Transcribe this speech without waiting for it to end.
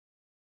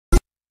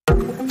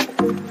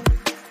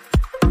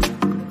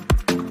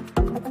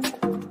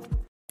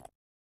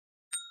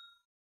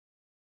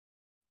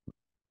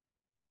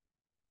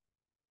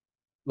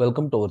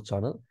Welcome to our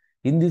channel.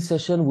 In this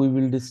session, we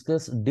will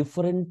discuss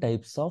different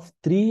types of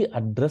three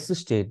address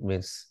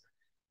statements.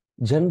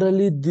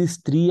 Generally, these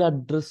three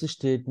address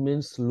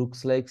statements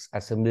looks like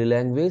assembly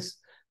language.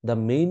 The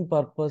main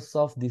purpose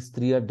of this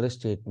three address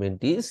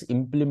statement is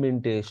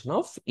implementation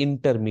of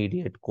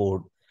intermediate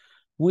code.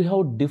 We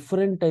have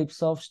different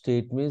types of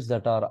statements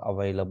that are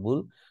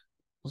available.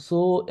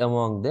 So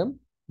among them,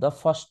 the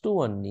first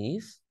one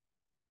is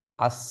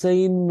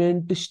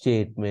assignment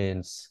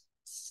statements.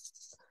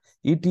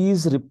 It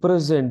is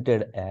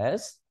represented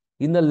as,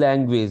 in the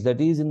language,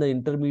 that is in the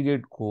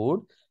intermediate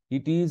code,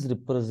 it is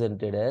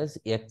represented as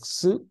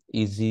x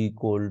is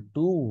equal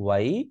to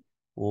y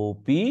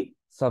op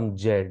some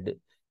z.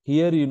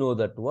 Here you know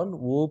that one.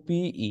 Op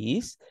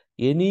is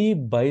any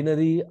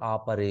binary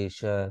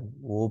operation.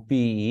 Op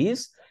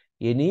is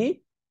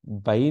any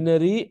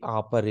binary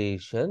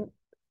operation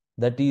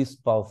that is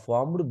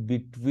performed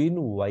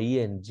between y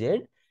and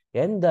z,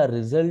 and the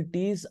result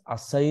is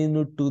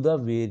assigned to the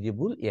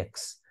variable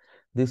x.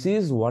 This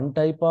is one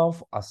type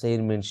of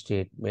assignment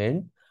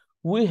statement.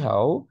 We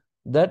have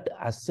that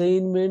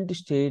assignment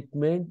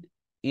statement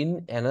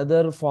in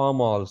another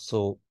form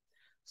also.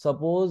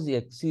 Suppose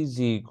x is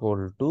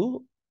equal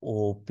to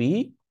OP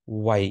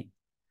y.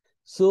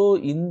 So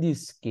in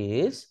this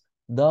case,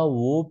 the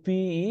OP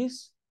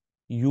is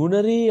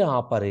unary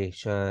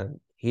operation.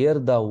 Here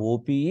the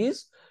OP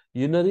is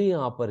unary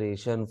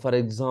operation. For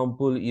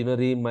example,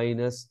 unary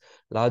minus,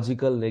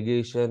 logical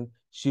negation,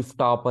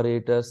 shift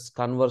operators,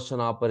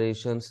 conversion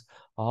operations,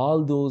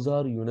 all those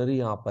are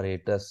unary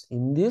operators.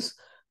 In this,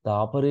 the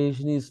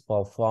operation is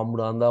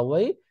performed on the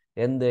y,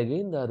 and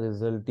again the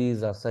result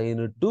is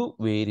assigned to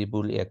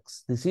variable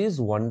x. This is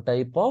one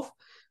type of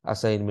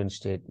assignment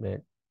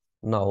statement.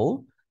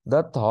 Now,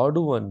 the third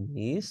one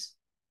is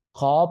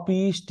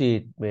copy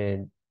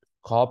statement.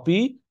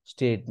 Copy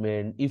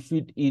statement, if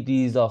it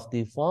is of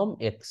the form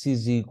x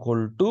is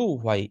equal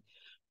to y.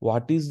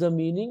 What is the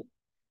meaning?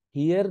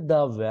 Here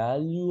the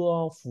value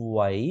of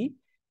y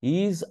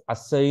is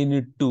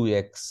assigned to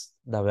x.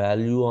 The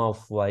value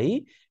of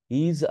y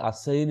is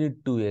assigned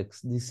to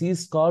x. This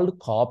is called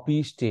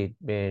copy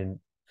statement.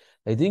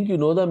 I think you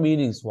know the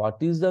meanings.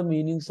 What is the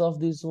meanings of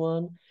this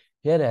one?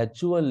 Here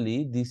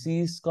actually this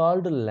is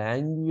called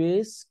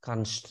language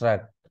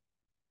construct.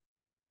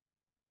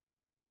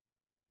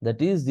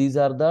 That is, these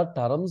are the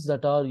terms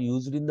that are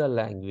used in the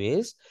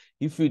language.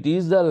 If it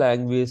is the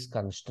language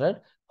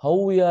construct, how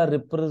we are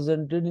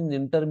represented in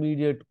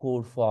intermediate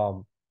code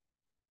form?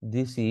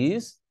 This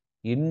is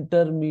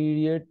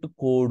intermediate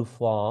code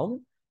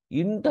form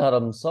in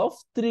terms of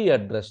three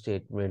address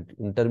statement.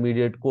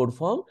 Intermediate code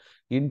form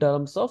in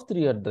terms of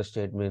three address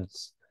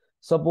statements.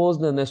 Suppose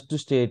the next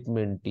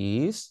statement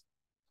is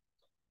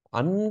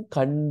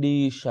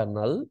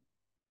unconditional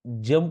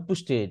jump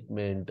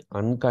statement.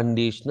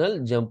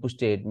 Unconditional jump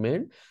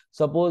statement.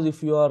 Suppose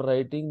if you are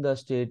writing the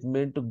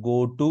statement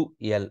go to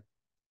L,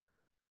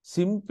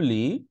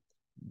 simply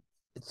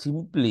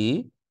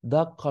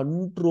the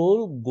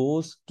control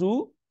goes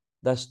to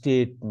the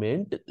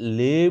statement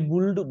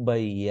labeled by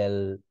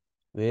L.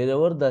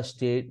 Wherever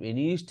the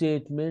any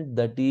statement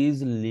that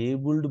is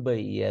labeled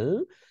by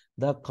L,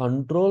 the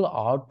control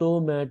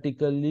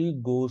automatically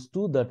goes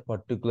to that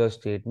particular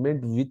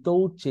statement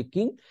without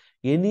checking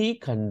any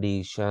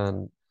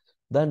condition.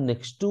 The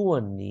next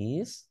one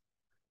is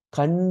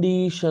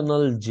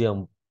conditional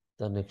jump.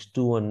 The next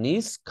one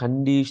is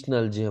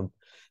conditional jump.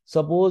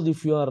 Suppose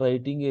if you are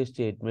writing a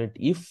statement,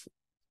 if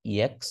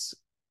x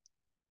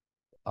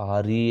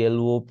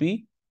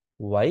RELOP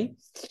y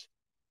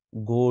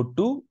go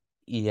to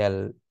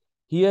L.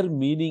 Here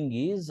meaning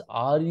is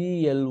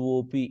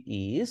RELOP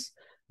is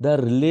the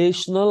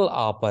relational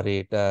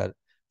operator.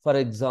 For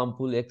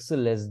example, x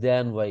less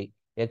than y,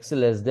 x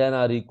less than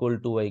or equal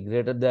to y,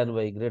 greater than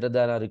y, greater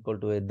than or equal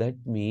to y. That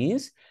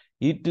means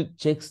it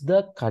checks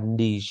the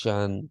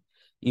condition.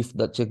 If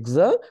the checks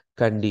the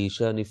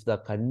condition, if the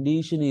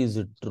condition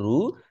is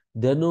true,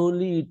 then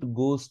only it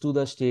goes to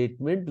the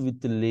statement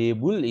with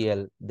label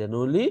L. Then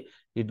only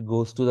it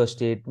goes to the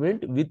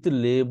statement with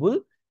label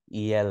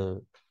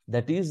L.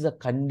 That is the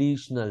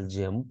conditional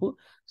jump.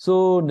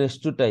 So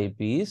next type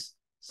is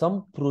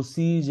some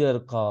procedure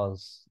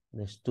calls.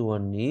 Next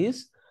one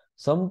is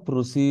some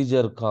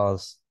procedure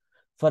calls.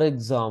 For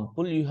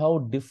example, you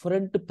have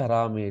different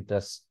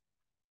parameters.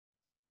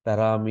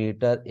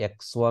 Parameter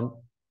x1,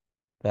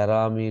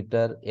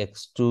 parameter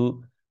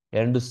x2,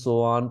 and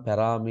so on,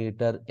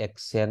 parameter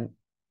xn.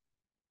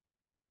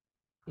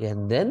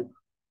 And then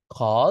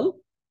call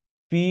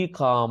p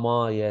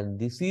comma n.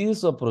 This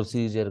is a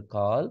procedure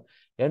call.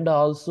 And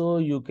also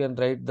you can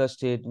write the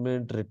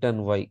statement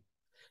return y.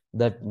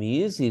 That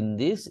means in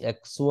this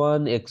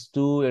x1,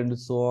 x2, and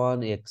so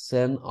on,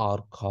 xn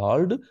are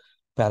called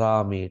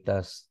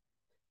parameters.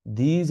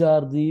 These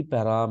are the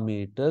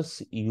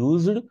parameters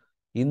used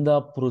in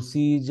the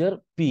procedure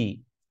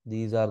P.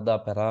 These are the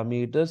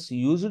parameters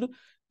used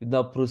in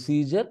the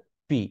procedure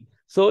P.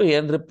 So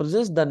n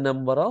represents the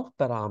number of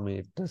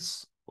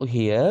parameters.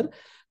 Here,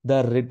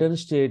 the return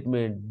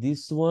statement,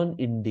 this one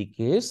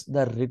indicates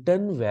the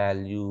return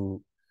value.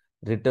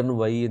 Return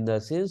y in the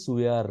sense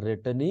we are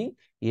returning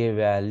a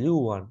value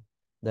 1.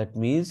 That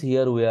means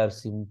here we are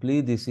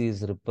simply, this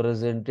is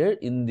represented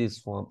in this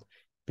form.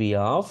 P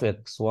of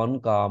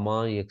x1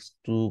 comma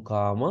x2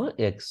 comma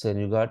xn.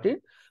 You got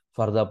it?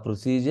 For the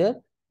procedure,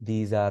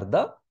 these are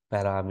the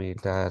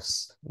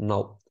parameters.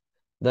 Now,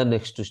 the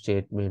next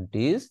statement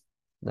is,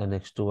 the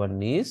next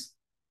one is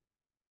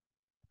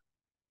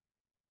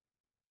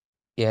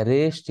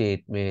array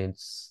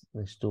statements.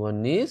 Next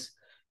one is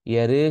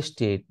array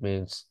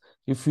statements.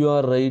 If you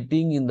are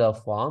writing in the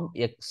form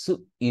x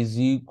is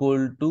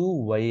equal to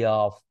y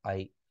of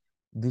I,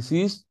 this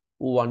is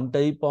one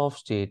type of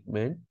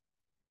statement.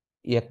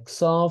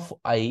 X of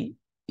I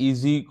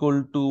is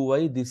equal to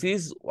y, this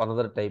is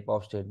another type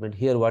of statement.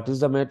 Here, what is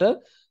the matter?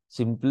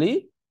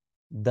 Simply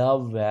the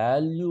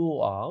value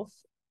of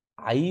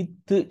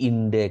ith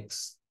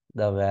index,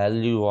 the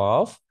value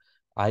of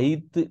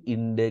ith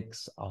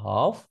index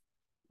of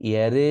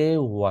array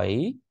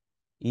y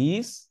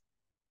is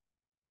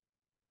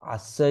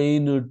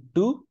assigned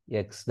to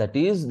x. That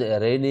is, the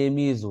array name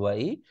is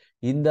y.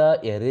 In the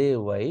array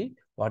y,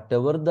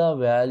 whatever the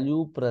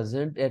value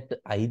present at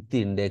ith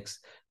index,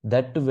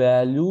 that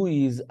value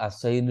is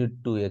assigned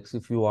to x.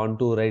 If you want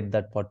to write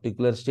that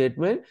particular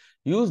statement,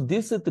 use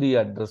this three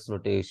address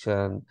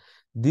notation.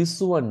 This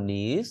one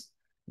is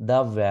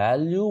the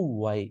value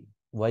y.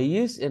 Y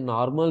is a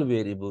normal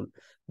variable.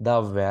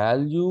 The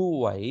value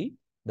y,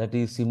 that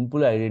is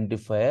simple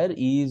identifier,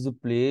 is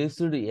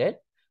placed at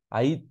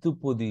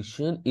ith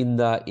position in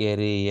the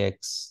array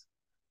x,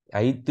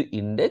 ith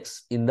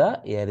index in the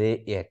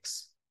array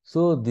x.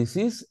 So this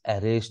is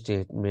array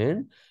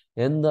statement.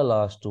 And the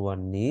last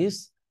one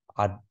is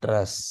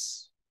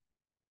address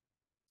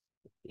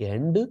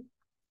and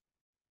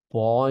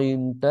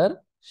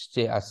pointer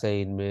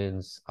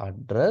assignments.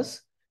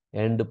 Address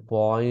and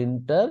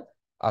pointer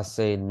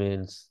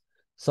assignments.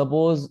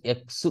 Suppose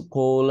x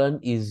colon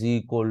is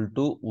equal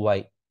to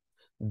y.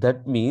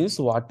 That means,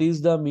 what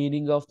is the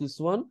meaning of this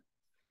one?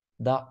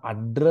 The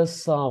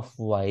address of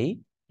y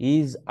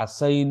is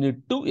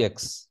assigned to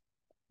x.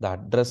 The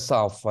address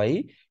of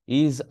y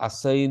is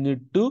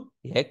assigned to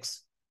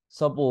x.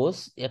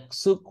 Suppose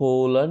x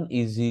colon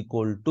is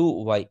equal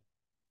to y.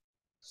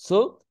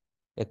 So,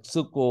 x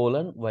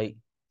colon y.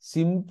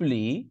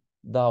 Simply,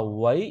 the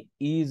y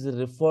is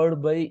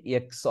referred by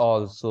x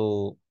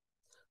also.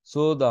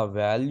 So, the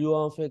value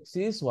of x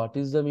is, what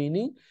is the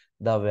meaning?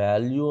 The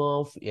value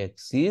of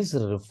x is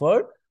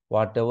referred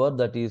whatever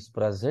that is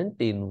present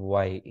in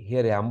y.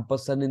 Here,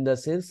 ampersand in the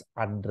sense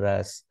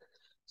address.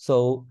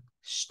 So,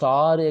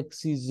 star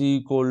x is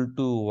equal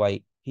to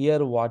y.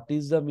 Here, what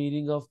is the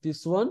meaning of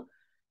this one?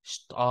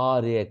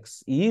 Star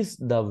x is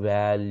the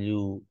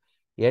value.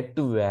 At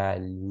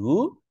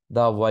value,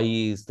 the y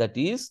is, that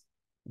is,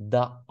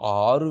 the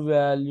R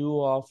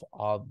value of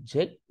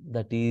object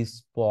that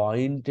is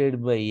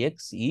pointed by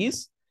x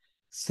is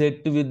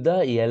set with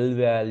the L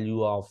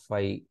value of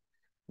y.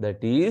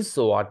 That is,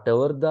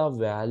 whatever the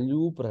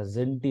value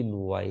present in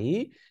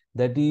y,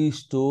 that is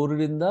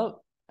stored in the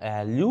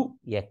value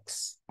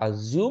x.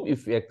 Assume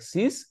if x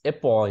is a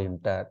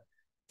pointer.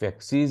 If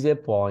x is a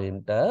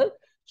pointer,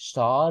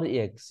 star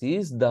x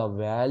is the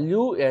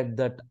value at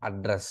that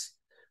address.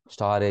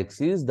 Star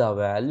x is the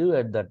value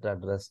at that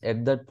address.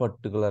 At that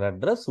particular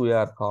address, we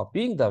are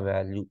copying the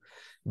value.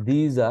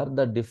 These are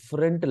the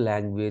different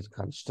language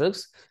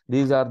constructs.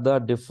 These are the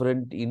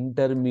different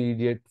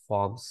intermediate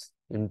forms,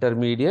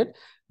 intermediate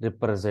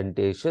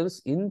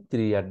representations in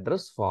three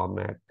address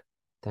format.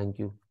 Thank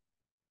you.